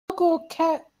or a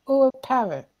cat or a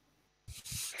parrot?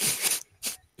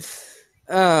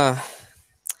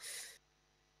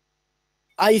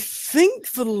 I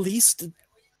think the least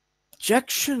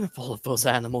objectionable of those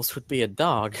animals would be a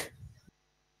dog.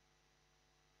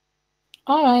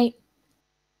 Alright.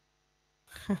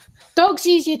 Dog's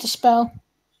easier to spell.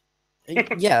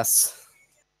 Yes.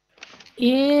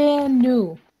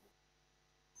 No.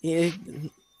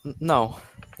 No,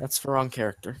 that's the wrong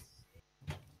character.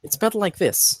 It's spelled like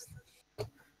this.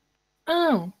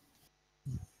 Oh.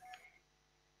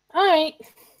 Alright.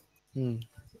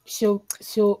 She'll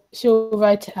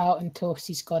write it out until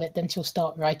she's got it, then she'll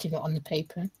start writing it on the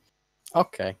paper.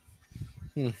 Okay.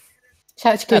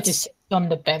 Satsuko just sits on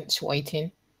the bench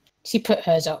waiting. She put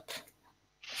hers up.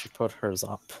 She put hers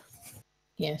up.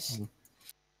 Yes.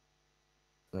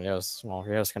 Ryo's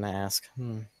gonna ask.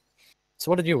 So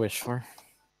what did you wish for?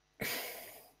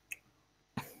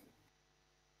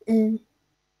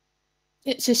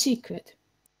 It's a secret.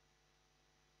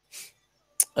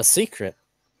 A secret?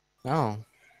 Oh.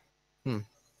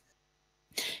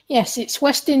 Yes, it's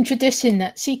Western tradition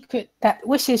that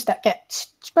wishes that get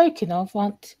spoken of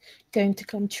aren't going to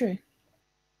come true.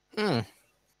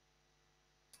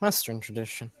 Western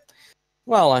tradition.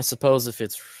 Well, I suppose if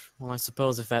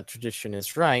that tradition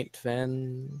is right,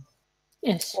 then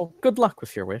yes. Well, good luck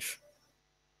with your wish.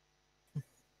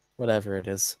 Whatever it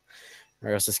is.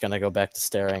 Ryo's just gonna go back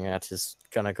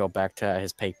to go back to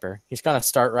his paper. He's gonna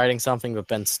start writing something, but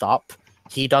then stop.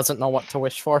 He doesn't know what to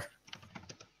wish for.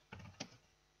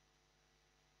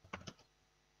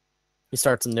 He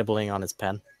starts nibbling on his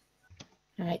pen.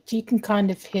 Alright, you can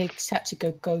kind of hear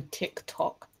Satsuko go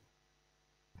tick-tock.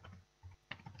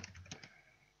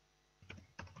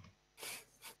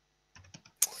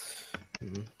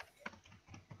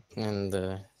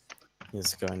 And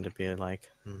he's going to be like,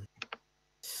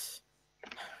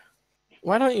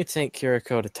 why don't you take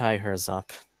Kiriko to tie hers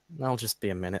up? I'll just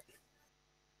be a minute.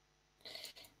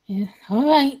 Yeah,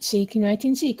 alright, so you can write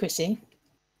in secrecy.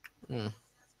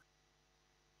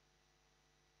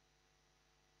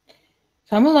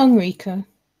 Come along, Rika.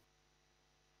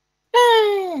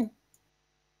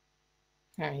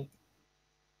 Alright.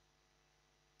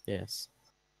 Yes.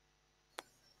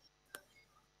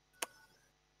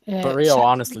 But Ryo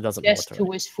honestly doesn't know what to write.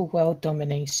 Wish for world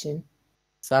domination.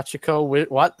 Sachiko,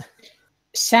 what?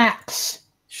 Shax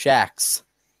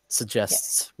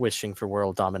suggests wishing for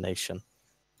world domination.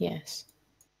 Yes.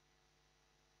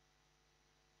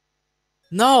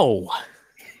 No!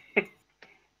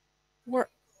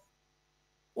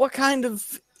 What kind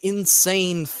of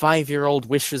insane 5-year-old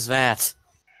wish is that?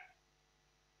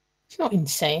 It's not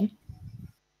insane.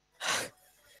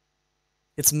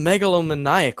 It's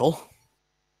megalomaniacal.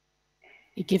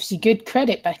 It gives you good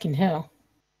credit back in hell.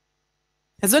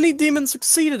 Has any demon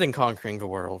succeeded in conquering the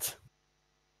world?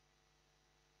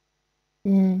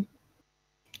 No,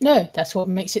 that's what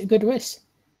makes it a good wish.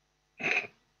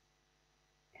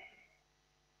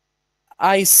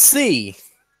 I see.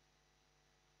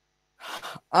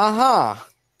 I'm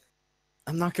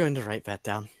not going to write that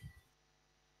down.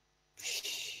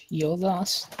 You're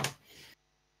lost.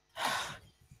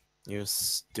 You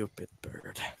stupid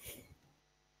bird.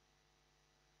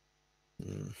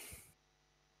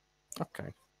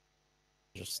 Okay.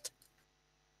 Just.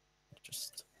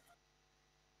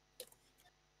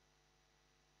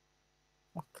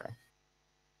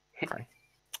 Okay.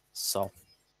 So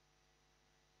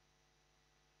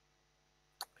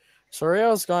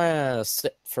Ryo's going to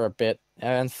sit for a bit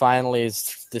and finally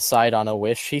decide on a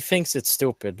wish. He thinks it's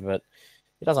stupid, but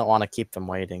he doesn't want to keep them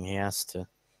waiting. He has to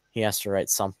write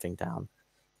something down.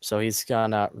 So he's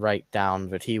gonna write down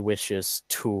that he wishes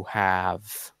to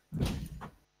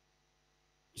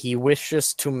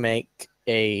make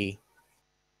a.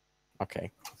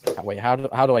 Okay, wait. How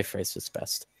do I phrase this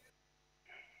best?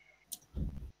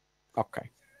 Okay.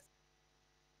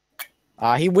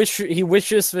 He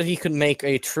wishes that he could make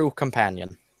a true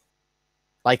companion.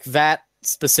 Like that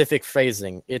specific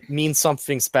phrasing, it means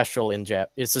something special in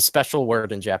It's a special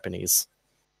word in Japanese.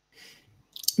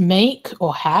 Make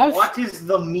or have? What is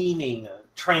the meaning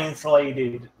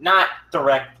translated? Not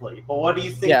directly, but what do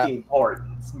you think the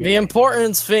importance? The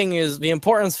importance thing is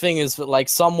that like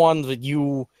someone that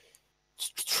you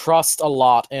trust a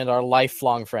lot and are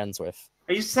lifelong friends with.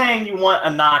 Are you saying you want a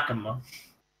Nakama?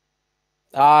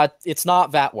 It's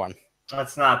not that one.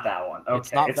 It's not that one.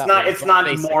 Okay. It's not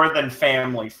basic. More than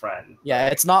family friend. Yeah,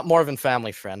 it's not more than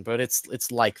family friend, but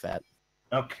it's like that.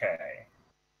 Okay.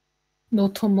 No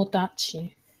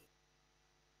tomodachi.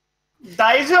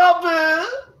 Daijoubu!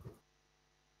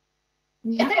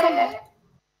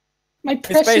 My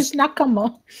precious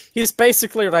Nakama. He's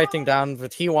basically writing down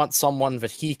that he wants someone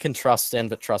that he can trust and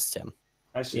that trusts him.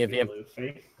 I should be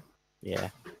Luffy. Yeah,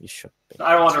 you should be.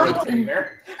 I want a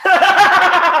retainer.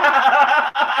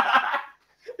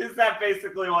 Is that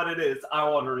basically what it is? I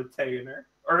want a retainer.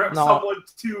 Or someone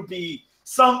to be...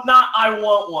 Not I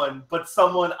want one, but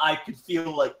someone I could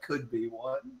feel like could be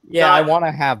one. Yeah, I want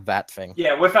to have that thing.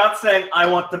 Yeah, without saying I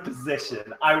want the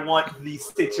position. I want the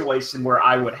situation where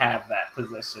I would have that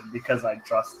position because I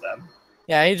trust them.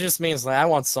 Yeah, he just means like I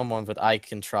want someone that I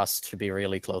can trust to be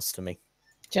really close to me.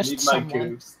 Just my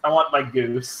goose. I want my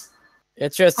goose.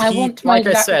 It's just I want my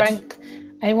rank.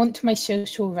 I want my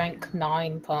social rank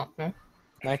 9 partner.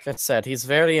 Like I said, he's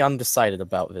very undecided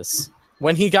about this.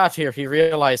 When he got here, he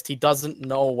realized he doesn't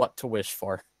know what to wish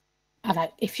for.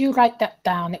 Alright, if you write that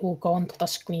down, it will go onto the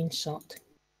screenshot.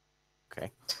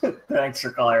 Okay. Thanks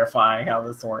for clarifying how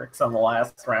this works on the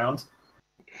last round.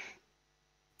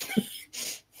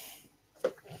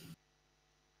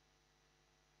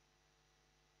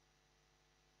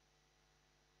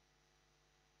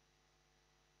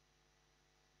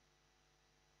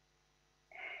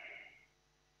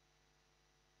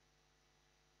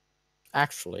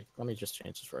 Actually, let me just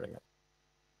change this wording up.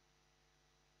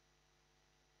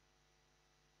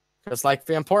 Because, like,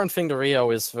 the important thing to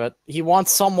Rio is that he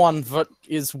wants someone that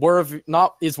is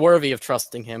worthy of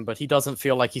trusting him, but he doesn't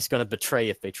feel like he's going to betray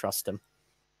if they trust him.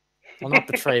 Well, not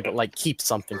betray, but, like, keep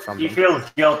something from him. He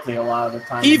feels guilty a lot of the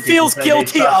time. He feels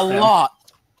guilty a lot!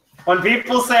 When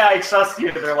people say, I trust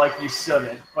you, they're like, you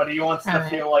shouldn't. But he wants to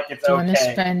feel like it's okay.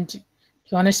 Do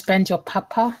you want to spend your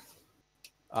papa?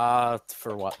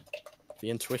 For what? The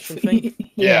intuition thing?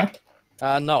 Yeah.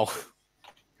 No.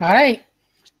 Alright.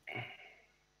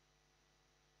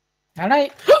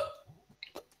 Alright.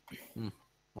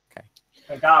 Okay.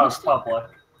 The guy was public.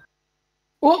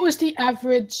 What was the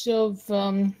average of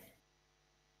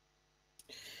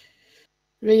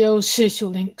Rio's social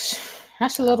links?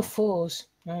 That's a lot of 4s.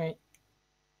 Alright.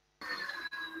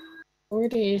 4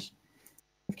 it is.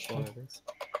 Okay.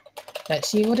 Let's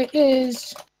see what it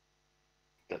is.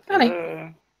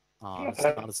 Alright. Oh, it's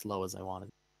not as low as I wanted.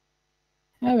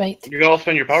 Alright. You can all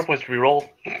spend your power points to reroll.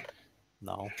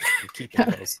 No, I'm keeping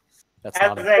those. That's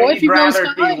As not in, he'd rather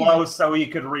be low so he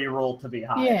could reroll to be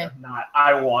higher. Yeah. Not,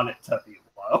 I want it to be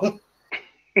low.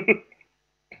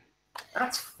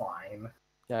 That's fine.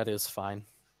 That is fine.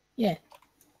 Yeah.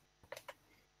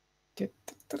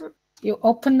 You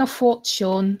open the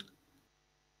fortune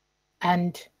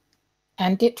and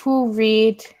it will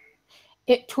read...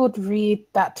 It would read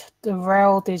that the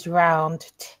world is round.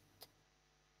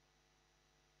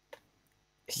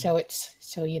 So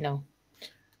you know.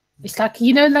 It's like,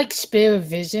 you know, like Spear of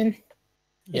Vision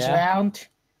is round.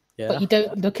 Yeah. But you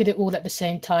don't look at it all at the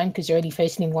same time because you're only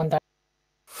facing in one direction.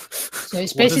 So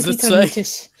it's basically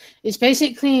it's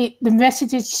basically the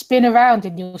messages spin around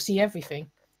and you'll see everything.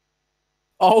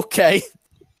 Okay.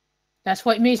 That's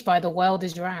what it means by the world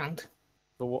is round.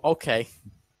 Okay.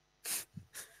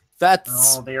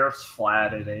 That's... Oh, the Earth's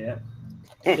flat, idiot.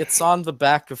 It's on the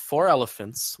back of 4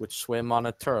 elephants, which swim on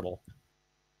a turtle.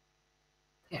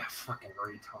 Yeah, fucking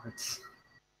retards.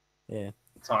 Yeah.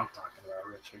 That's what I'm talking about,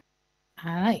 Richard.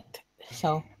 Alright,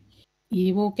 so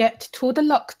you will get to the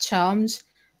luck charms,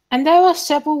 and there are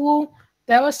several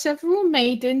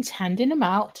maidens handing them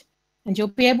out, and you'll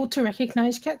be able to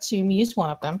recognize Katsumi as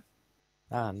one of them.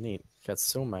 Ah, neat.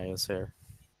 Katsume is here.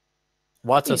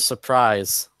 What a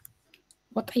surprise.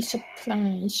 What a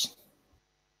surprise.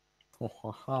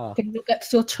 Oh, Can you get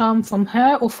your charm from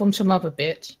her or from some other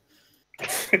bitch?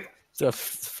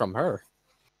 From her.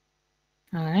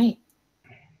 Alright.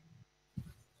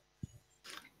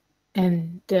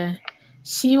 And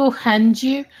she will hand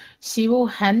you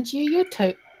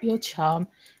your charm,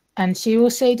 and she will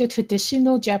say the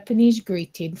traditional Japanese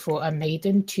greeting for a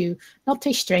maiden to not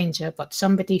a stranger, but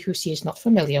somebody who she is not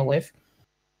familiar with.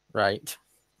 Right.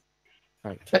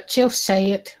 Right. But she'll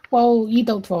say it. Well, you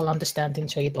don't roll understanding,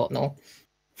 so you don't know.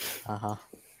 Uh-huh.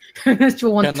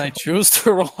 Can I choose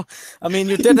to roll? I mean,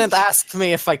 you didn't ask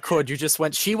me if I could. You just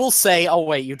went, she will say, oh,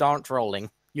 wait, you aren't rolling.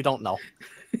 You don't know.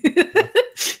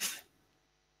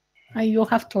 You'll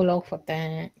have to roll for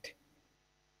that.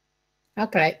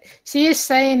 Okay. She is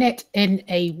saying it in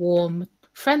a warm,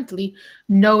 friendly,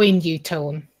 knowing you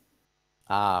tone.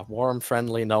 Ah, warm,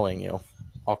 friendly, knowing you.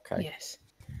 Okay. Yes.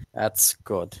 That's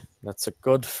good. That's a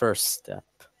good first step.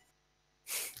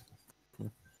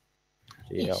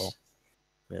 Yes.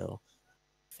 Will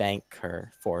thank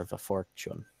her for the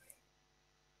fortune.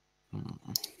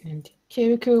 And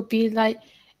Kiriko will be like,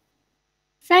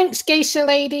 thanks, geisha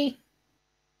lady.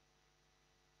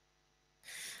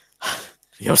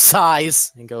 Ryo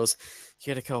sighs and goes,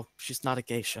 Kiriko, she's not a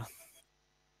geisha.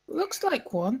 Looks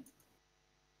like one.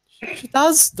 She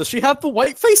does? Does she have the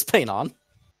white face paint on?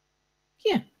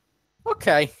 Yeah.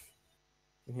 Okay.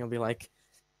 And he'll be like,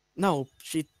 no,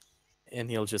 she... And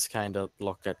he'll just kind of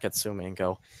look at Katsumi and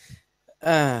go,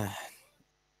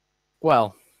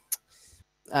 well,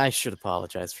 I should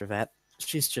apologize for that.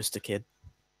 She's just a kid.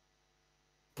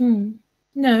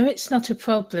 No, it's not a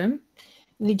problem.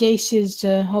 The geishas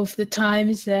of the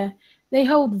times,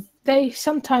 they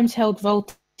sometimes held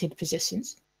vaulted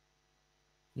positions.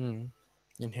 And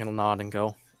he'll nod and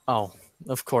go, oh,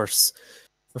 of course.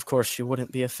 Of course you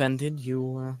wouldn't be offended.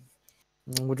 You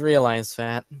would realize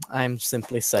that. I'm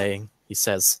simply saying, he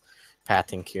says,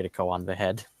 patting Kiriko on the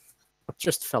head. It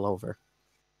just fell over.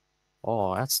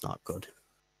 Oh, that's not good.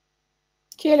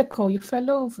 Kiriko, you fell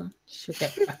over. She'll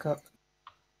get back up.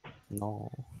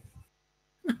 No.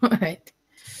 Alright.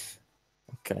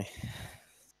 Okay.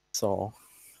 So.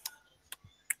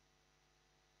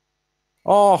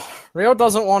 Oh, Ryo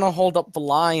doesn't want to hold up the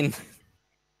line.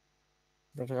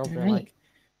 But he'll be like,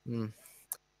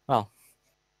 well,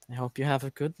 I hope you have a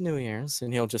good New Year's.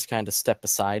 And he'll just kind of step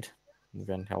aside. And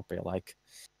then he'll be like,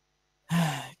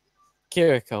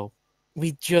 Kiriko,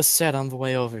 we just said on the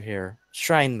way over here,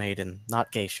 Shrine Maiden,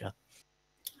 not Geisha.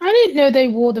 I didn't know they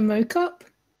wore the mocha.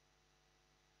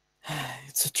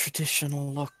 It's a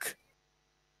traditional look.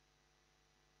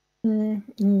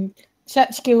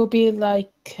 Satsuki will be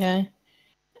like,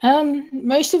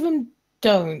 most of them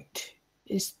don't.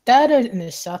 Is that an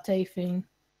Asate thing?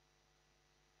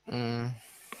 And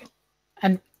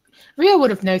Rio would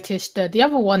have noticed the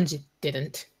other ones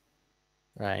didn't.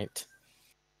 Right.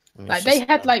 Like they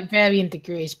had like varying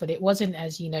degrees, but it wasn't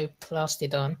as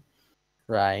plastered on.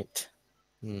 Right.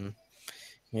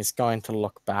 He's going to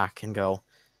look back and go,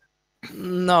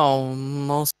 no,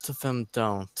 most of them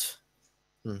don't.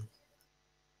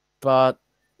 But,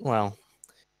 well,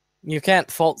 you can't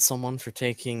fault someone for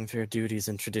taking their duties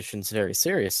and traditions very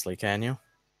seriously, can you?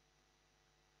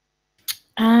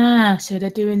 Ah, so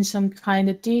they're doing some kind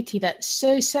of duty that's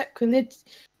so sacrilegious.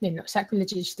 No, not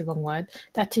sacrilegious is the wrong word.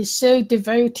 That is so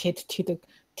devoted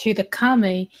to the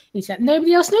kami is that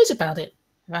nobody else knows about it.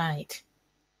 Right.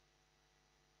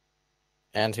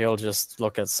 And he'll just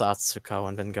look at Satsuko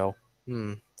and then go,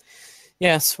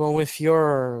 yes, well, with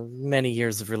your many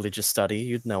years of religious study,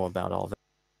 you'd know about all that.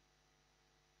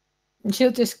 And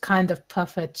she'll just kind of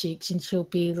puff her cheeks and she'll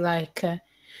be like,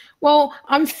 well,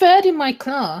 I'm third in my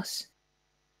class.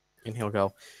 And he'll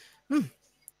go,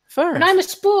 third. And I'm a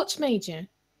sports major.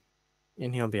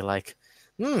 And he'll be like,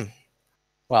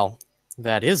 well,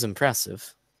 that is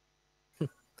impressive.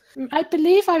 I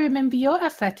believe I remember your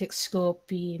athletics score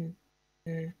being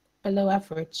below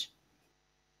average.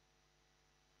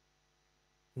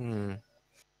 And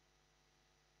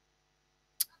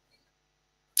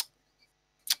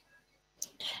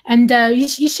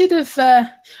you should have.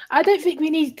 I don't think we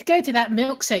need to go to that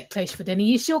milkshake place for dinner.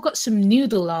 You still got some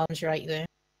noodle arms right there.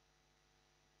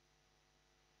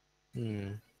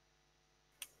 And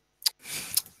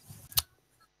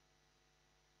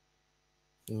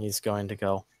he's going to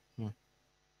go.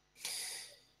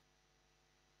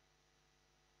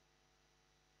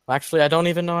 Actually, I don't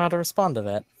even know how to respond to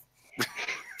that.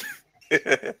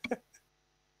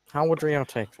 How would Rio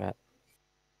take that?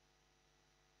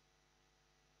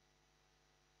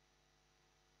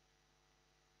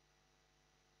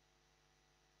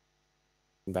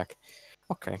 Back.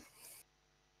 Okay.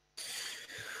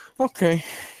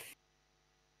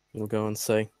 You'll go and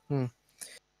say,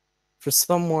 for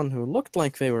someone who looked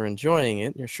like they were enjoying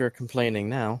it, you're sure complaining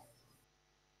now.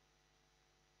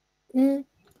 I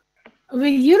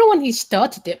mean, you're the one who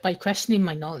started it by questioning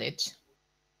my knowledge.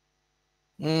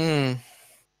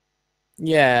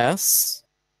 Yes.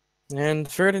 And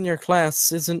third in your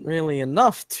class isn't really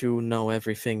enough to know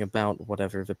everything about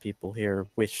whatever the people here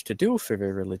wish to do for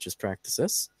their religious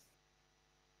practices.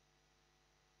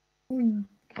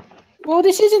 Well,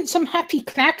 this isn't some happy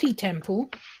clappy temple.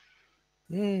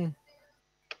 Though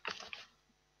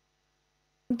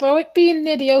it being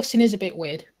near the ocean is a bit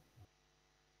weird.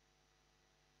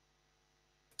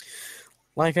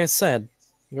 Like I said,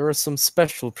 there were some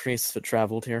special priests that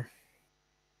traveled here.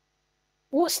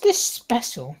 What's this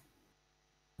special?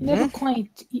 Never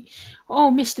quite.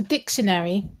 Oh, Mr.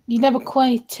 Dictionary, you never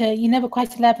quite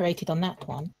elaborated on that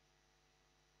one.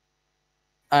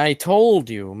 I told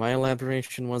you my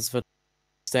elaboration was to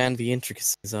understand the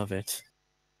intricacies of it.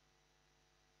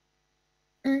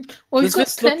 Well, does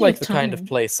this look like the kind of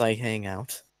place I hang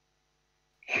out?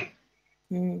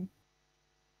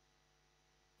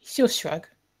 She'll shrug.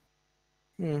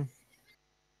 You'll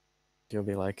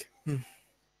be like,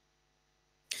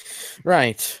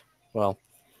 Right. Well,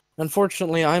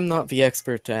 unfortunately, I'm not the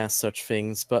expert to ask such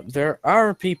things, but there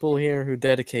are people here who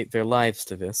dedicate their lives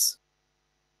to this.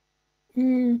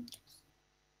 All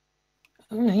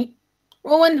right.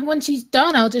 Well, when she's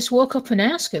done, I'll just walk up and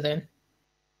ask her then.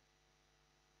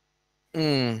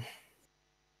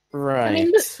 Right. I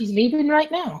mean, look, she's leaving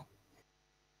right now.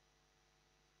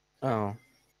 Oh.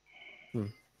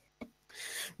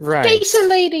 Right. Geisha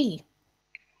lady!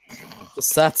 Does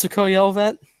Satsuko yell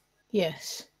that?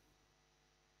 Yes.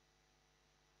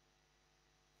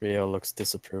 Ryo looks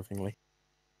disapprovingly.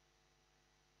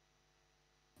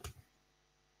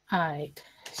 Alright,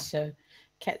 so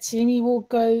Katsumi will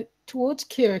go towards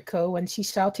Kiriko when she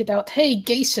shouted out, "Hey,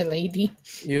 geisha lady!"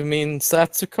 You mean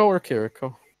Satsuko or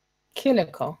Kiriko?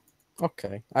 Kiriko.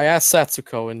 Okay. I asked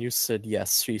Satsuko and you said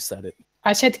yes, she said it.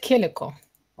 I said Kiriko.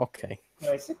 Okay.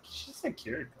 She said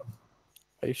Kiriko.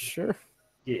 Are you sure?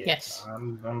 Yeah, yes.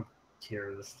 I'm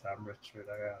Kira this time, Richard.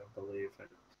 I gotta believe it.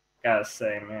 Gotta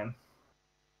say, man.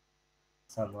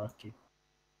 It's unlucky.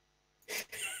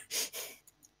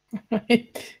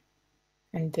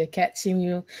 And Katsumi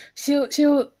will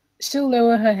she'll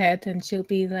lower her head and she'll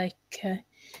be like,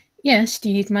 "Yes, do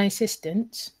you need my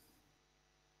assistance?"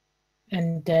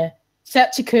 And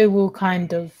Satsuko will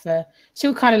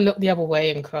she'll kind of look the other way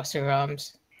and cross her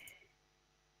arms.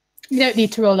 You don't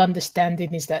need to roll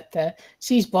understanding. Is that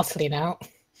she's bottling out?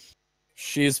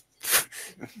 She's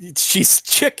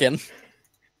chicken.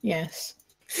 Yes.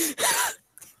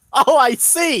 Oh, I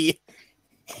see.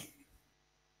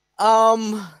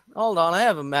 Hold on, I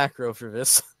have a macro for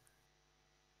this.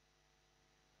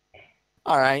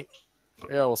 Alright.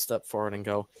 Yeah, we'll step forward and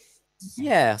go,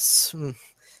 yes, I'm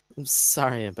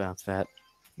sorry about that.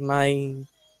 My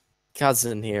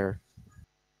cousin here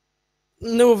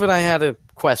knew that I had a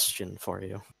question for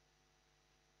you.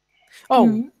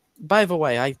 Oh, by the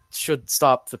way, I should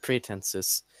stop the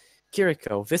pretenses.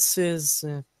 Kiriko, this is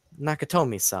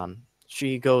Nakatomi-san.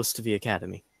 She goes to the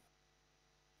academy.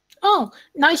 Oh,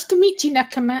 nice to meet you,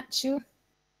 Nakamatsu.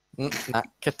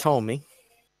 Nakatomi.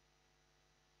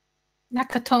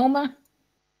 Nakatoma?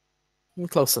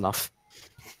 Close enough.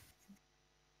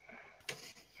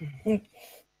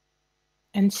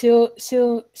 And she'll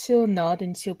nod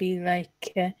and she'll be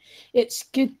like, "It's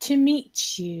good to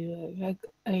meet you.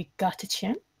 I got a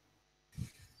chance."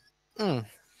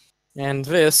 And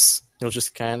this, he'll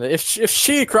just kind of, if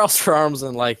she crossed her arms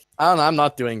and like, I don't know, I'm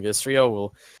not doing this, Ryo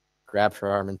will grab her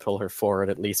arm and pull her forward,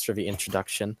 at least for the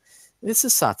introduction. This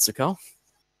is Satsuko.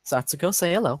 Satsuko,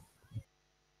 say hello.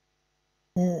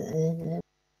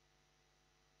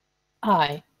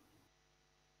 Hi.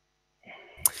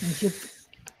 And she'll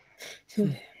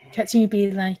Katsumi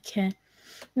be like,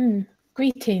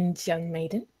 "Greetings, young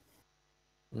maiden."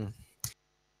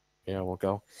 Yeah, we'll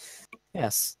go.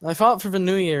 Yes, I thought for the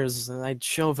New Year's I'd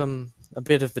show them a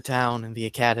bit of the town and the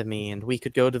academy, and we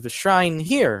could go to the shrine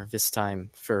here this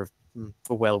time for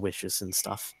well wishes and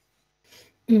stuff.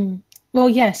 Well,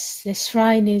 yes, this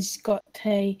shrine has got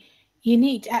a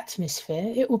unique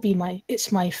atmosphere.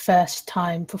 It's my first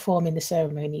time performing the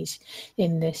ceremonies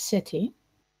in this city.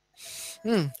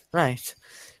 Right.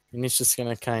 And he's just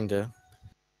gonna kind of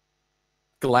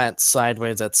glance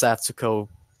sideways at Satsuko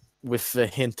with the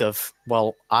hint of,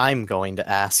 well, I'm going to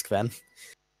ask then.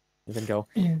 And then go,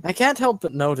 I can't help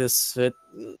but notice that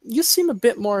you seem a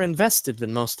bit more invested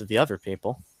than most of the other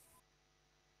people.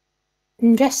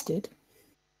 Invested?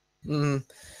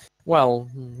 Well,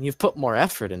 you've put more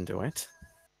effort into it.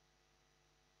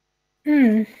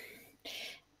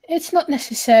 It's not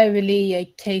necessarily a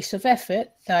case of effort,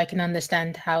 though I can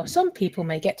understand how some people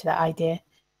may get to that idea.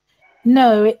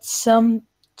 No, it's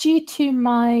due to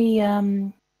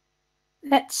my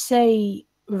let's say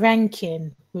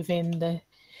ranking within the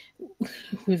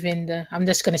I'm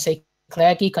just going to say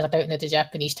clergy because I don't know the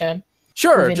Japanese term.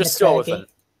 Sure, just go with it.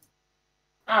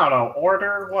 I don't know,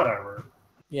 order, whatever.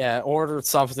 Yeah, order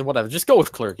something, whatever. Just go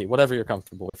with clergy, whatever you're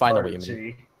comfortable with. I know what you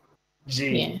mean.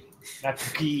 G. Not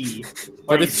G.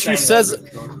 But if she says,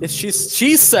 if she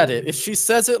said it, if she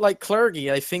says it like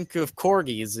clergy, I think of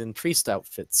corgis in priest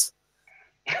outfits.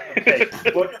 Okay,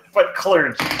 but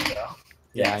clergy, though.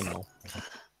 Yeah, I know.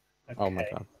 Okay. Oh my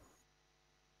god.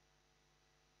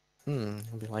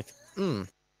 I'll be like,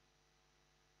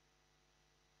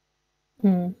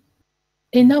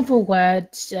 In other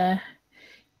words,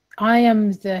 I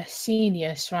am the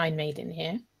senior shrine maiden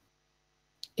here.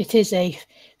 It is a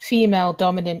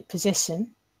female-dominant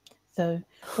position, though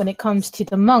when it comes to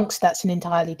the monks, that's an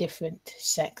entirely different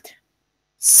sect.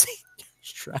 Senior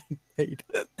shrine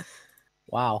maiden.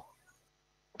 Wow.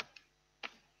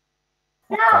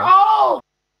 You're old!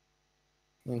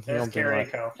 There's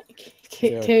Kiriko.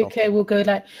 Kiriko will go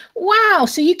like, "Wow,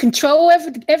 so you control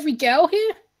every girl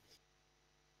here?"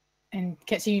 And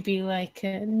Katsumi will be like,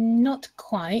 "Not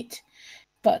quite,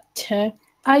 but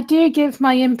I do give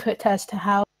my input as to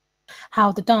how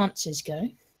the dances go."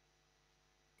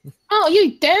 Oh,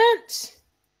 you dance?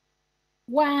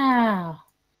 Wow.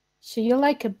 So you're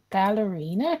like a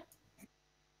ballerina?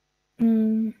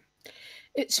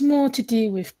 It's more to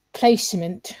do with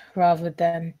placement rather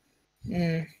than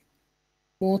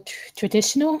more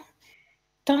traditional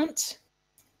dance.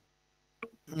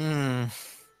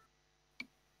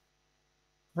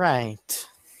 Right.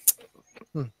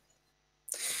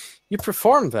 You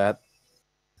performed that?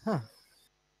 Huh.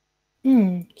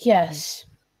 Yes.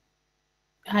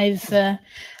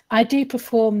 I do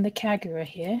perform the Kagura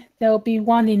here. There'll be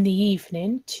one in the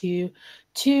evening to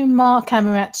mark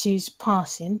Amaratsu's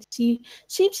passing. She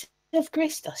seems to have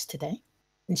graced us today.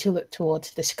 And she'll look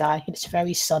towards the sky. It's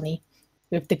very sunny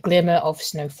with the glimmer of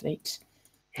snowflakes.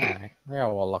 All right. Yeah,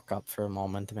 we'll look up for a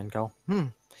moment and then go,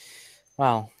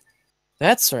 Wow.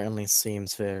 That certainly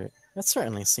seems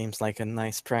like a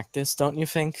nice practice, don't you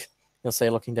think? You'll say,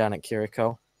 looking down at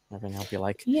Kiriko. Everyone will be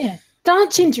like, yeah.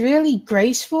 Dancing's really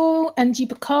graceful and you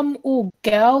become all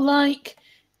girl-like,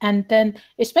 and then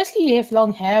especially you have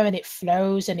long hair and it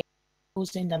flows and it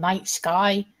goes in the night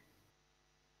sky.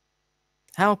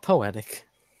 How poetic.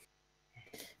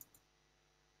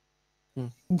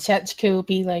 And Satsuko will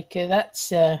be like,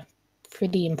 that's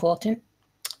pretty important.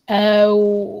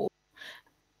 Do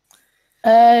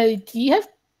you have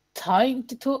time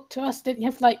to talk to us? Don't you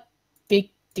have like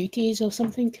big duties or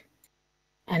something?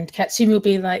 And Katsumi will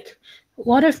be like,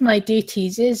 one of my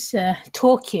duties is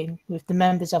talking with the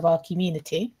members of our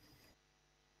community.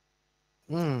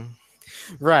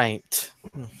 Right.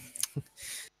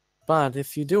 But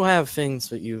if you do have things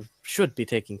that you should be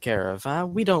taking care of,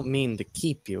 we don't mean to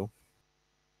keep you.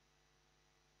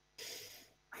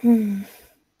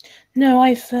 No,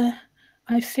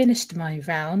 I've finished my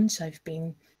rounds. I've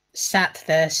been sat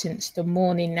there since the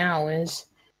morning hours.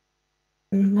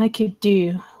 I could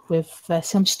do with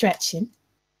some stretching.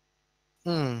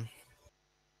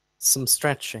 Some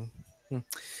stretching.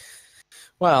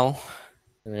 Well,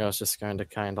 I was just going to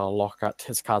kind of look at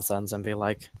his cousins and be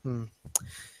like,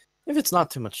 if it's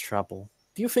not too much trouble,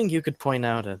 do you think you could point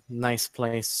out a nice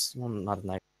place? Well, not a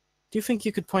nice. Do you think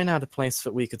you could point out a place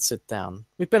that we could sit down?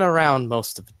 We've been around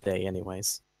most of the day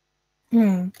anyways.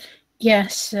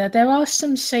 Yes, there are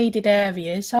some shaded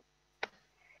areas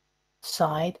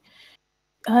outside.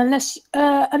 Unless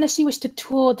you wish to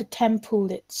tour the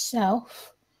temple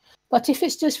itself. But if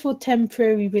it's just for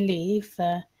temporary relief,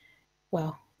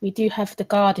 well, we do have the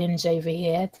gardens over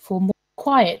here for more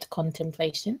quiet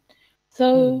contemplation.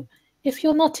 So if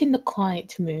you're not in the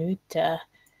quiet mood,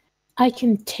 I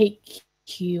can take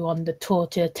you on the tour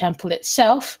to the temple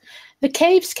itself. The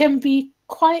caves can be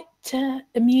quite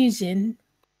amusing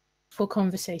for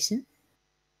conversation.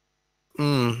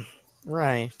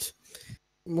 Right.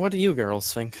 What do you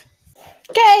girls think?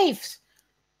 Caves!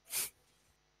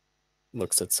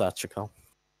 Looks at Sachiko.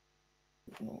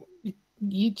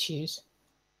 You choose.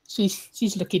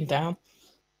 She's looking down.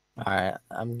 Alright,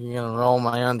 I'm gonna roll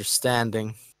my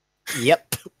understanding.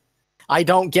 Yep. I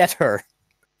don't get her.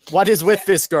 What is with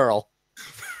this girl?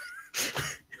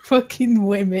 Fucking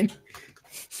women.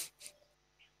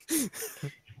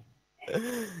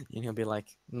 And he'll be like,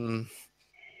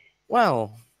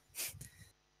 well,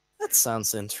 that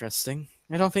sounds interesting.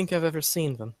 I don't think I've ever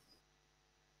seen them.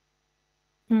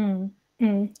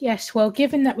 Yes, well,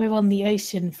 given that we're on the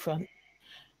ocean front,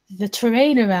 the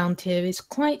terrain around here is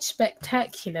quite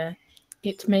spectacular.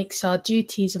 It makes our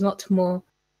duties a lot more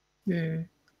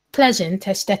pleasant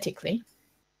aesthetically.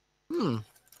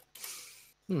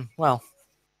 Well,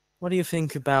 what do you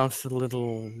think about a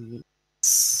little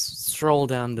stroll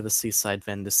down to the seaside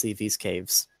then to see these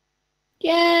caves?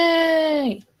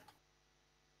 Yay!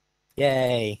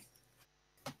 Yay!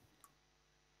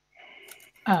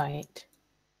 Alright.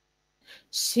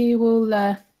 She will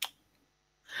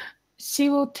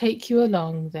take you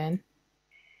along then.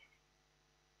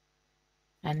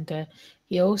 And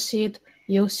you'll see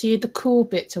the cool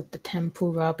bits of the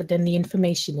temple rather than the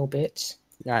informational bits.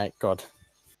 Alright, good.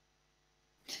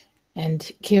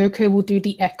 And Kiriko will do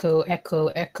the echo. Echo.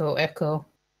 Echo.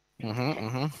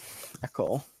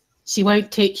 She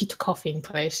won't take you to coughing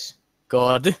place.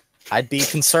 Good. I'd be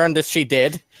concerned if she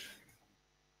did.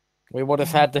 We would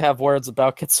have had to have words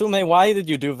about Kitsume. Why did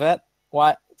you do that?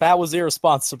 Why? That was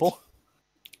irresponsible.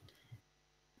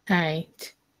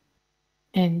 Alright.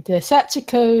 And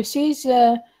Sachiko,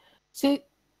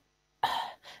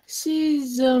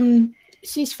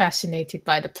 she's fascinated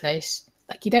by the place.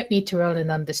 Like, you don't need to roll an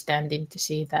understanding to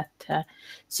see that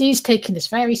she's taking this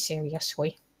very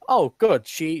seriously. Oh, good.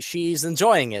 She's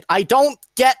enjoying it. I don't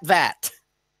get that.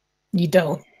 You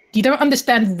don't. You don't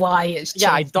understand why it's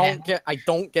changed. Yeah, I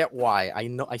don't get why.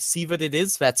 I see what it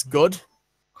is. That's good.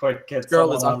 Quick, get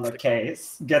someone on the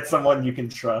case. Get someone you can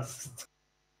trust.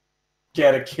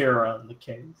 Get Akira on the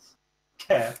case.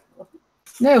 Okay.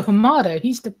 No, Hamado,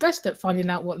 he's the best at finding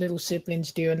out what little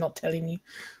siblings do and not telling you.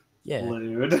 Yeah.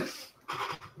 Lewd.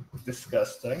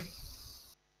 Disgusting.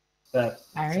 All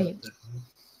right.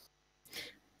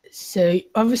 So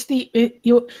obviously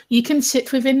you can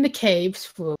sit within the caves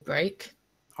for a break.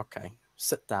 Okay,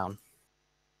 sit down.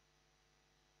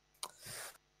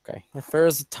 Okay, if there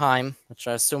is a time, which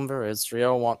I assume there is,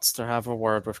 Rio wants to have a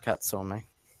word with Katsume.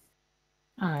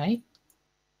 Alright.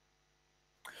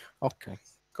 Okay,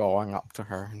 going up to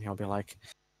her, and he'll be like,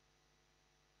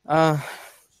 as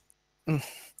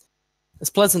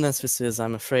pleasant as this is,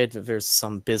 I'm afraid that there's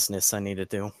some business I need to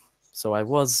do. So I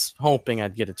was hoping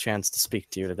I'd get a chance to speak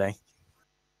to you today.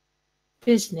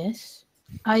 Business?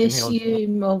 I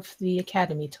assume of the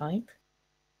academy type.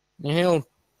 He'll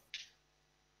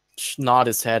nod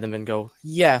his head and then go,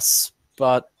 yes,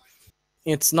 but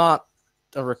it's not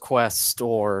a request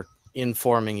or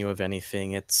informing you of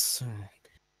anything. It's,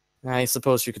 I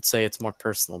suppose you could say it's more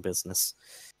personal business.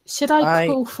 Should I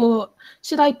call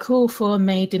for a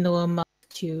maiden or a mother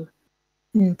to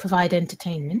provide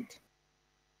entertainment?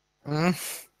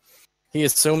 He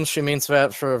assumes she means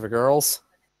that for the girls?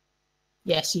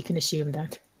 Yes, you can assume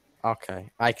that. Okay,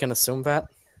 I can assume that?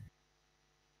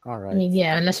 Alright. I mean,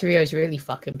 yeah, unless Rio's really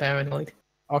fucking paranoid.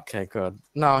 Okay, good.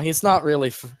 No, he's not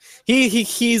really...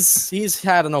 He's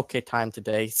had an okay time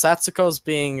today. Satsuko's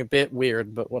being a bit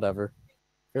weird, but whatever.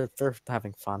 They're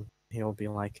having fun. He'll be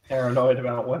like... Paranoid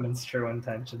about women's true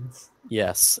intentions.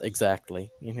 Yes,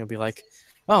 exactly. And he'll be like,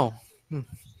 oh,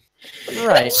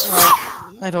 right.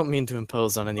 Well, I don't mean to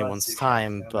impose on anyone's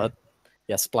time, but...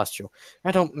 Yes, bless you.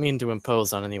 I don't mean to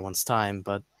impose on anyone's time,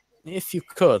 but if you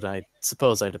could, I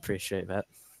suppose I'd appreciate that.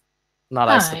 Not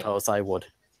I suppose, I would.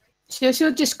 So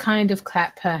she'll just kind of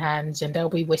clap her hands and they'll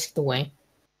be whisked away.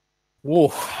 Whoa,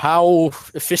 how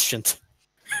efficient.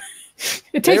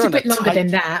 It takes a bit longer than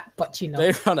that, but you know.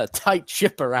 They run a tight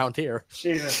ship around here.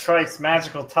 Jesus Christ,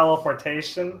 magical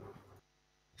teleportation.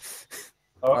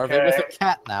 Okay. Are they with a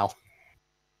cat now?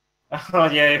 Oh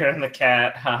yeah, you're in the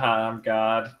cat. Haha, I'm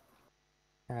God.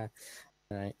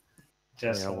 Alright.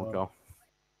 Just we'll go.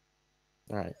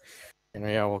 Alright. And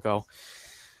yeah, we'll go.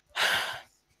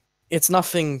 It's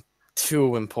nothing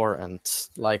too important,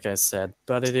 like I said,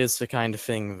 but it is the kind of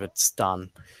thing that's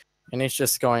done. And he's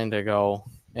just going to go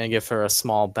and give her a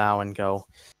small bow and go,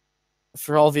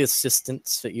 for all the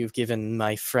assistance that you've given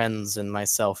my friends and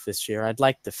myself this year, I'd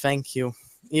like to thank you.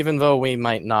 Even though we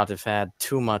might not have had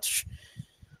too much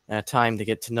time to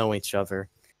get to know each other,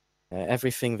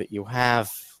 everything that you have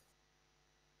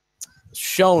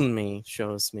shows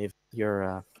me you're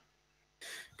a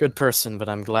good person, but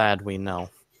I'm glad we know.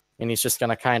 And he's just going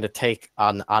to kind of take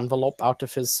an envelope out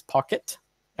of his pocket,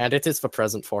 and it is the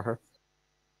present for her.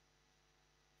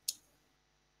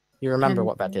 You remember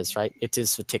what that is, right? It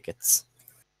is the tickets.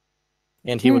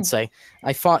 And he would say,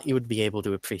 I thought you would be able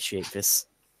to appreciate this.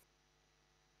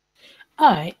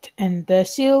 Alright, and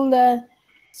she'll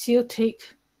take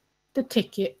the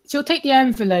ticket. She'll take the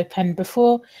envelope, and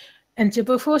before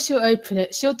she'll open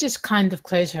it, she'll just kind of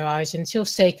close her eyes and she'll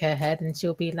shake her head and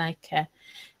she'll be like,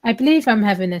 I believe I'm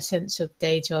having a sense of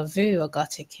deja vu,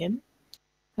 Ogotikin.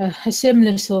 A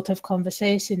similar sort of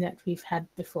conversation that we've had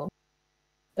before.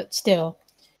 But still,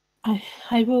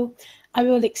 I will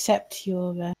accept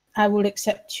your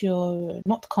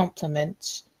not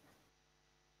compliments.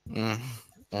 And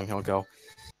he'll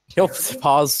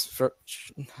pause for...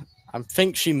 I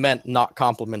think she meant not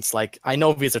compliments. Like, I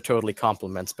know these are totally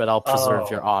compliments, but I'll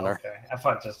preserve your honor. Okay. I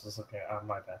thought this was okay. Oh,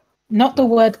 my bad. Not the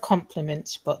word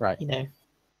compliments, but, right. You know,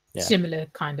 similar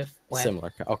kind of word.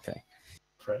 Similar, okay.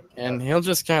 And he'll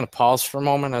just kind of pause for a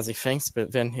moment as he thinks,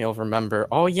 but then he'll remember,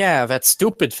 oh yeah, that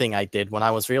stupid thing I did when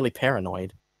I was really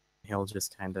paranoid. He'll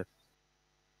just kind of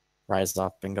rise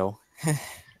up and go,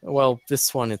 well,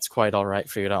 this one it's quite alright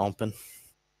for you to open.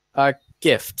 A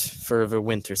gift for the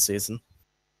winter season.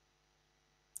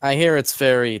 I hear it's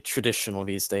very traditional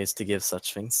these days to give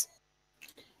such things.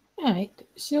 Alright,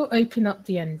 she'll open up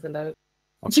the envelope.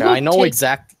 Okay, I know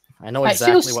exactly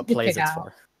what plays it's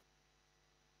for.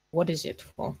 What is it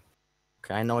for?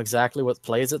 Okay, I know exactly what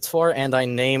plays it's for, and I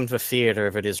named the theater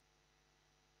if it is.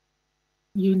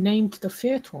 You named the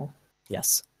theater?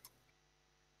 Yes.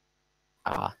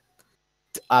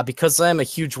 Because I'm a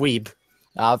huge weeb,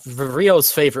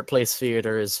 Rio's favorite place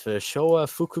theater is the Showa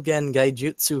Fukugen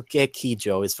Gaijutsu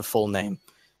Gekijo is the full name.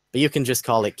 But you can just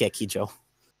call it Gekijo.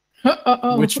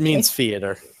 Which means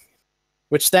theater.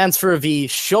 Which stands for the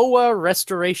Showa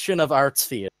Restoration of Arts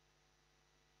Theater.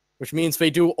 Which means they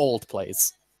do old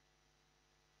plays.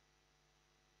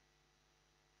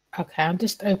 Okay, I'm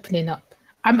just opening up.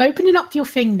 I'm opening up your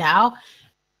thing now.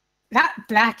 That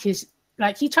black is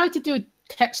like you tried to do a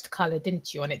text color,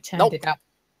 didn't you? And it turned it up.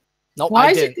 Nope.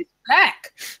 Why is it this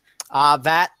black?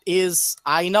 That is,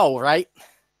 I know, right?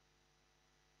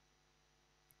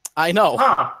 I know.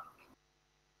 Huh.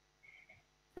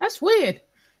 That's weird.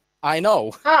 I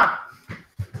know. Huh.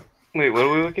 Wait, what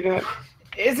are we looking at?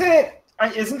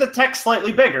 Isn't the text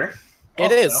slightly bigger?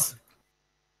 It is.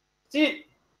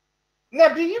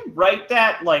 Now, did you write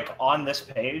that like on this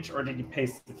page, or did you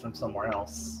paste it from somewhere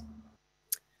else?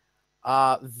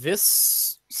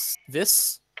 This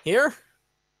here?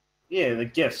 Yeah, the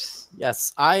GIFs.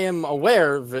 Yes, I am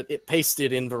aware that it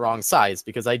pasted in the wrong size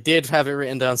because I did have it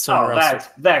written down somewhere else.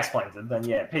 That explains it. Then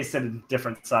yeah, pasted in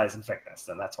different size and thickness,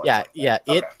 and that's why. Yeah.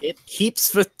 Okay. It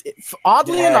keeps the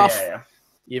oddly enough.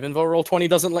 Even though Roll20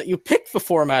 doesn't let you pick the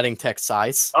formatting text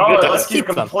size. Oh, it lets you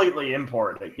completely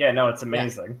import it. Yeah, no, it's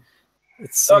amazing. Yeah.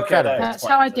 It's incredible. That's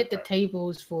how I get the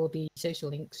tables for the social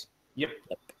links. Yep.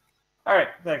 All right,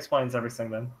 that explains everything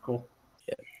then. Cool.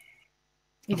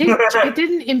 It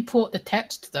didn't import the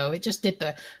text though. It just did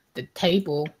the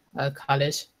table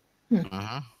colors.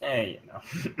 Hey, you know.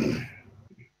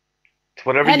 It's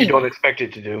whatever you don't expect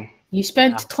it to do. You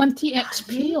spent 20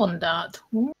 XP on that.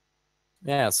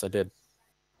 Yes, I did.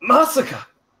 Masaka.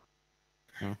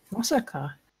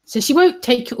 Masaka. So she won't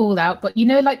take it all out, but you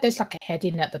know, like there's like a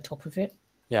heading at the top of it.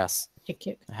 Yes. Check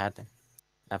it. I had it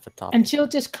at the top. And she'll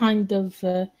just kind of,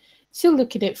 she'll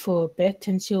look at it for a bit,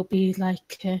 and she'll be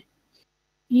like,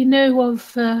 you know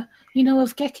of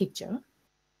Gekijo?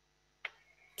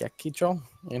 Gekijo?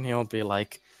 And he'll be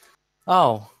like,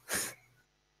 oh.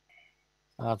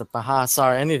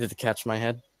 Sorry, I needed to catch my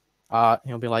head.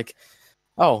 He'll be like,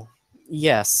 oh,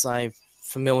 yes, I'm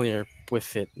familiar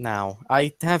with it now.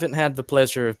 I haven't had the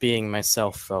pleasure of being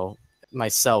myself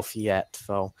yet,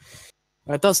 though.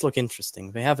 It does look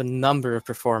interesting. They have a number of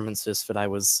performances that I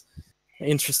was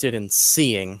interested in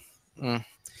seeing. And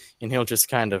he'll just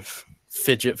kind of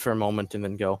fidget for a moment and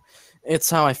then go, it's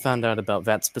how I found out about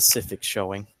that specific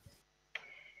showing.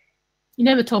 You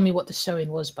never told me what the showing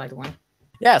was, by the way.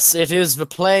 Yes, it is the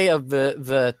play of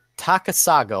the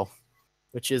Takasago,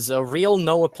 which is a real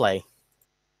Noah play.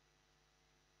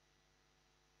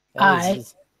 I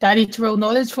need to roll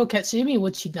knowledge for Katsumi.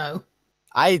 Would she know?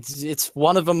 It's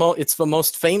one of it's the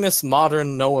most famous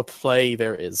modern Noah play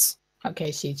there is.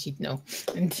 Okay, she'd know,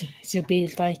 and she'll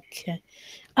be like,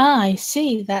 I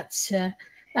see. That's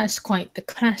quite the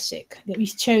classic that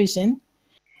we've chosen.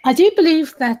 I do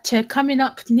believe that coming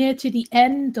up near to the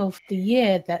end of the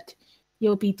year that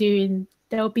you'll be doing,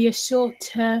 there'll be a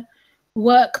short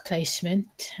work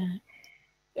placement.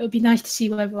 It would be nice to see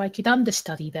whether I could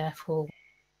understudy there for.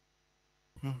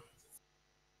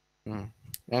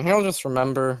 And he'll just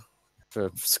remember the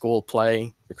school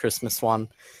play, the Christmas one,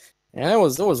 and it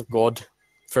was good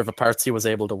for the parts he was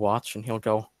able to watch. And he'll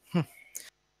go,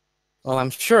 well, I'm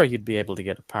sure you'd be able to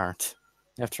get a part.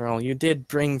 After all, you did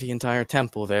bring the entire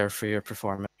temple there for your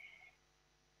performance.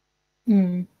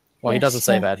 Well, yes, he doesn't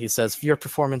say that. He says, your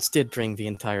performance did bring the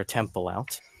entire temple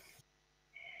out.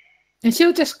 And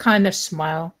she'll just kind of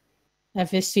smile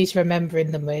as if she's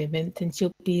remembering the moment, and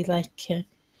she'll be like,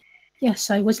 yes,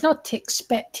 I was not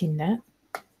expecting that.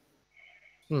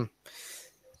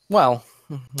 Well,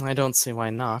 I don't see why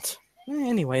not.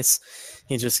 Anyways,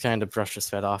 he just kind of brushes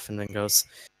that off and then goes,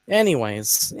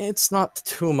 anyways, it's not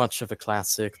too much of a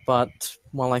classic, but,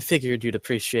 well, I figured you'd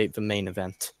appreciate the main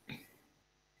event.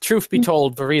 Truth be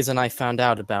told, the reason I found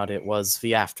out about it was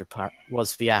the after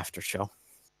show.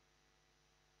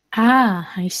 Ah,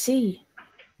 I see.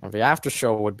 And the after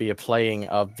show would be a playing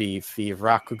of the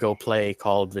Rakugo play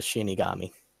called the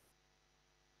Shinigami.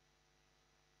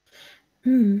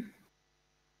 And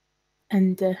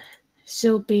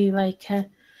she'll be like,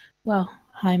 well,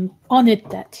 I'm honored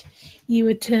that you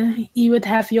would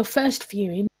have your first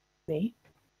viewing. And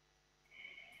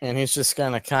he's just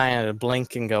gonna kind of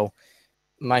blink and go,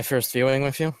 my first viewing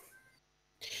with you?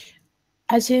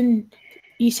 As in,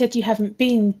 you said you haven't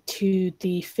been to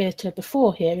the theatre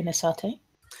before here in Asate?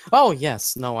 Oh,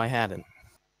 yes. No, I hadn't.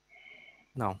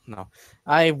 No.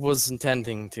 I was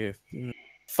intending to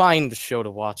find a show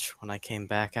to watch when I came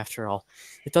back. After all,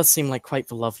 it does seem like quite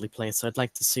the lovely place, so I'd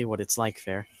like to see what it's like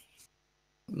there.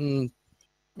 And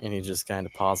he just kind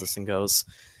of pauses and goes,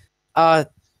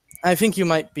 I think you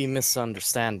might be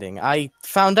misunderstanding. I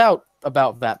found out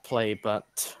about that play,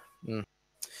 but...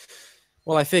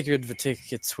 well, I figured the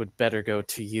tickets would better go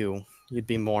to you. You'd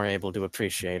be more able to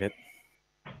appreciate it.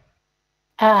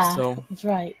 Ah, so,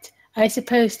 right. I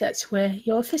suppose that's where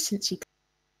your efficiency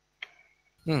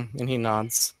comes. And he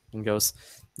nods and goes,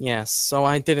 yes, so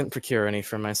I didn't procure any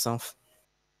for myself.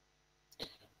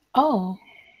 Oh,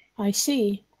 I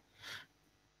see.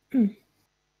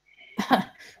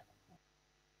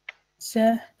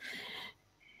 So,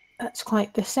 that's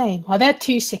quite the same. Are there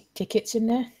 2 tickets in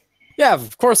there? Yeah,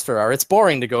 of course there are. It's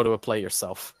boring to go to a play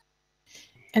yourself.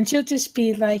 And she'll just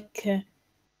be like,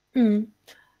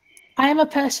 I am a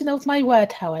person of my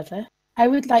word, however. I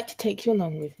would like to take you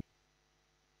along with me.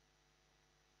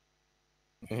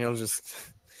 And he'll just...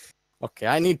 okay,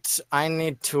 I need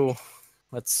to...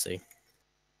 let's see.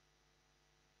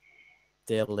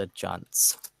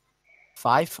 Diligence.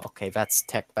 5? Okay,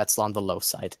 that's on the low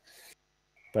side.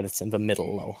 But it's in the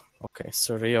middle low. Okay,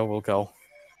 so Rio will go.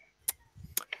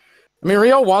 I mean,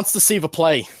 Rio wants to see the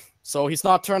play, so he's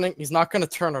not going to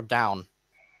turn her down.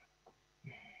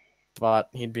 But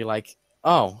he'd be like,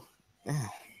 oh.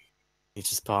 He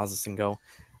just pauses and go,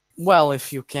 well,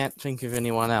 if you can't think of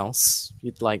anyone else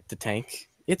you'd like to take,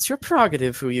 it's your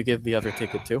prerogative who you give the other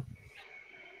ticket to.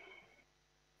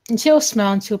 And she'll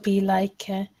smile and she'll be like,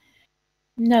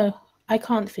 no, I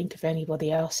can't think of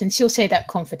anybody else. And she'll say that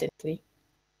confidently.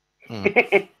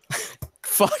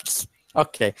 Fuck.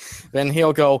 Okay. Then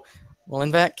he'll go, well,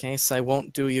 in that case, I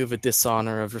won't do you the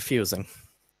dishonor of refusing.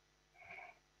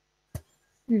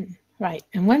 Right.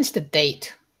 And when's the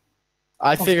date?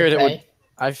 I figured it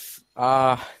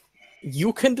would...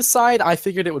 you can decide. I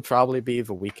figured it would probably be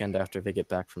the weekend after they get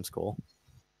back from school.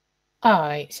 All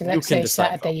right. So let's say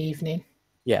Saturday evening.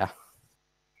 Yeah.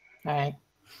 All right.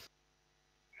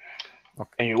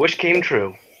 Okay. And your wish came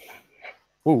true.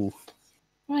 Ooh.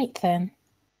 Right then.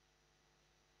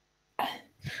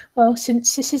 Well,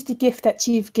 since this is the gift that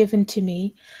you've given to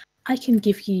me, I can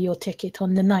give you your ticket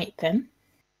on the night then.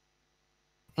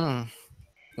 And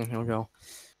he'll go,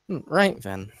 right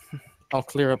then. I'll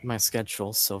clear up my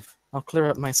schedule,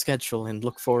 and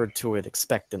look forward to it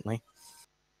expectantly.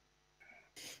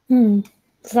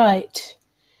 Right.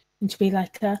 And to be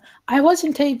like, I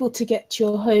wasn't able to get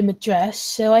your home address,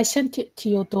 so I sent it to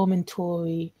your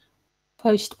dormitory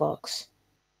postbox.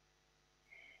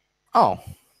 Oh.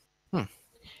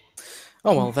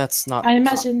 Oh well, that's not. I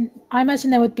imagine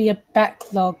there would be a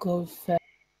backlog of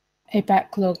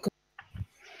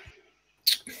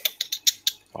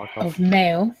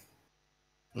mail.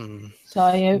 So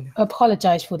I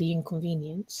apologize for the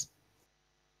inconvenience.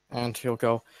 And he'll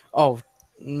go, oh,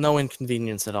 no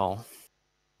inconvenience at all.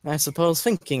 I suppose,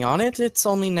 thinking on it, it's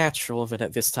only natural that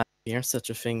at this time of year such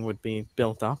a thing would be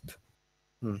built up.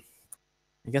 I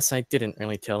guess I didn't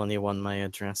really tell anyone my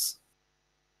address.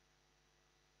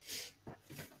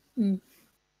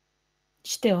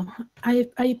 Still, I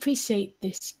appreciate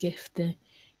this gift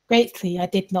greatly. I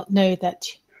did not know that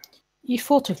you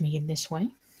thought of me in this way.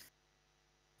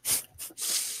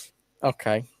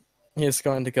 Okay. He's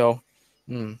going to go,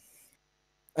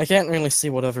 I can't really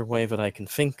see what other way that I can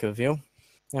think of you.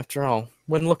 After all,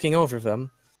 when looking over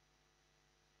them,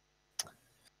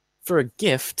 for a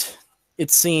gift,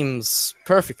 it seems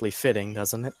perfectly fitting,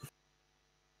 doesn't it?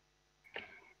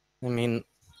 I mean,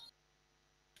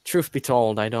 truth be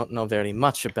told, I don't know very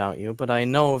much about you, but I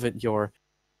know that you're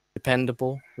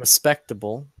dependable,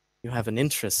 respectable, you have an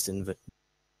interest in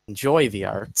enjoy the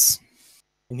arts.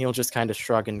 And he'll just kind of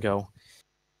shrug and go,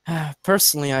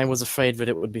 personally, I was afraid that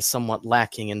it would be somewhat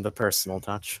lacking in the personal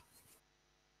touch.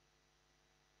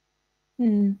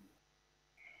 And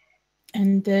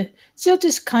she'll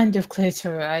just kind of close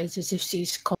her eyes as if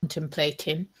she's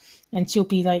contemplating. And she'll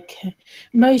be like,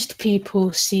 most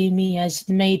people see me as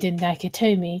the maiden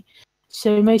Nakatomi,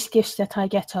 so most gifts that I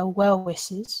get are well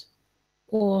wishes,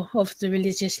 or of the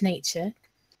religious nature.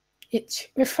 It's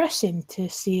refreshing to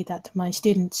see that my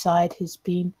student side has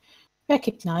been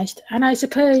recognized, and I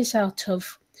suppose out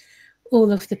of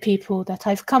all of the people that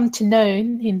I've come to know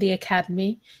in the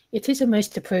academy, it is a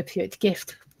most appropriate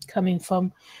gift coming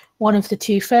from one of the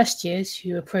 2 first years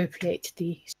who appropriate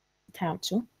the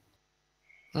council.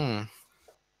 And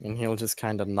he'll just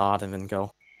kind of nod and then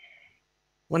go,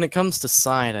 when it comes to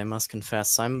side, I must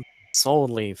confess, I'm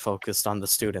solely focused on the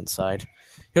student side.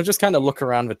 He'll just kind of look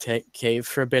around the cave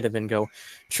for a bit and then go,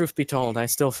 truth be told, I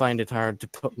still find it hard to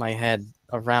put my head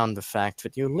around the fact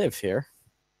that you live here.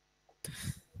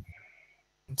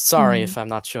 I'm sorry if I'm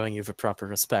not showing you the proper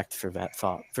respect for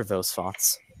those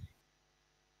thoughts.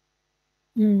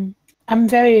 I'm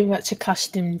very much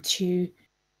accustomed to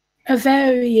a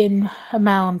varying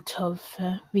amount of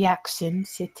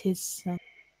reactions. It is,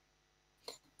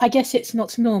 I guess, it's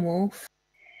not normal for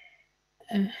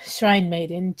a shrine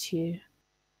maiden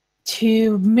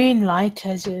to moonlight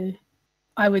as a,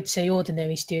 I would say,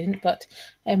 ordinary student, but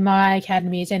my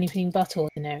academy is anything but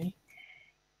ordinary.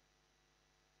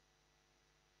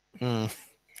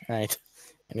 Right.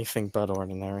 Anything but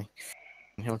ordinary.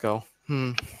 And he'll go,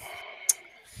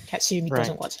 Katsumi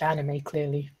doesn't watch anime,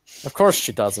 clearly. Of course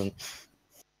she doesn't.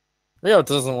 Rio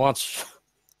doesn't watch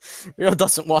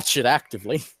it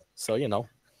actively, so you know.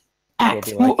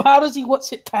 How does he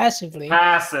watch it passively?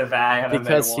 Passive anime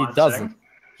because watching.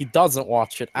 He doesn't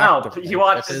watch it actively. No, he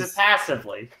watches it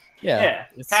passively. Yeah,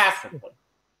 passively.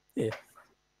 Yeah.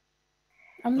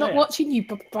 I'm not watching you,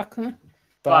 Bakuna.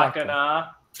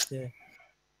 Yeah.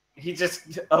 He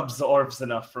just absorbs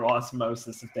enough for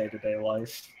osmosis of day-to-day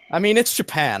life. I mean, it's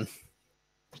Japan.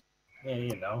 Yeah,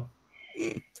 you know.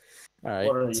 All right.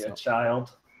 What are you, a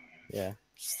child? Yeah.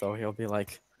 So he'll be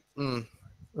like,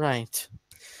 right.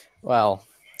 Well,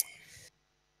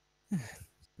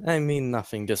 I mean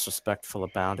nothing disrespectful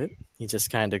about it. He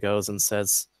just kind of goes and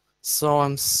says,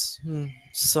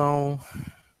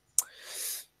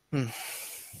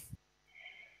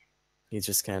 He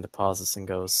just kind of pauses and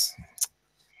goes,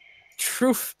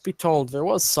 truth be told, there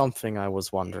was something I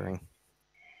was wondering.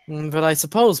 But I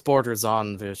suppose borders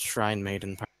on the Shrine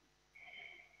Maiden part.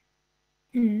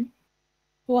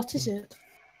 What is it?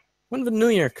 When the New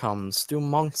Year comes, do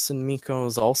monks and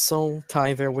Mikos also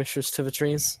tie their wishes to the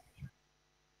trees?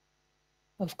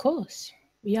 Of course.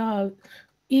 We are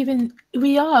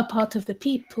a part of the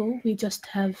people. We just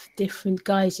have different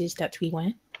guises that we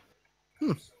wear.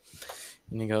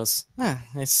 And he goes,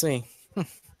 I see.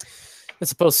 I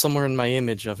suppose somewhere in my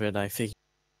image of it, I figure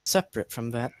separate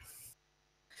from that.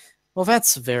 Well,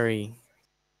 that's very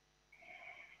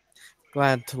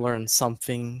glad to learn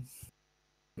something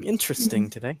interesting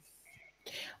today.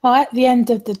 Well, at the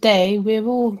end of the day, we're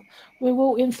all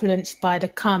influenced by the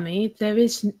kami. There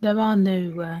are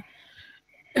no,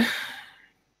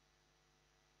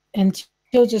 and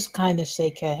she'll just kind of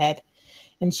shake her head,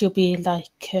 and she'll be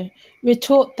like,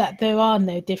 retort that there are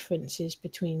no differences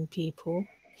between people.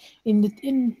 In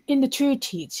the true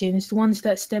teachings, the ones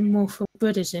that stem more from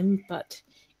Buddhism, but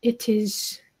it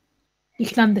is, you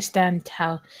can understand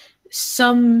how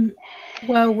some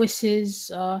well wishes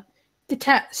are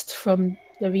detached from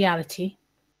the reality.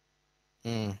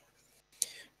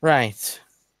 Right,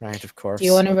 of course. Do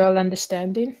you want a real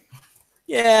understanding?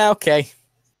 Yeah, okay.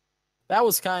 That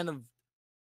was kind of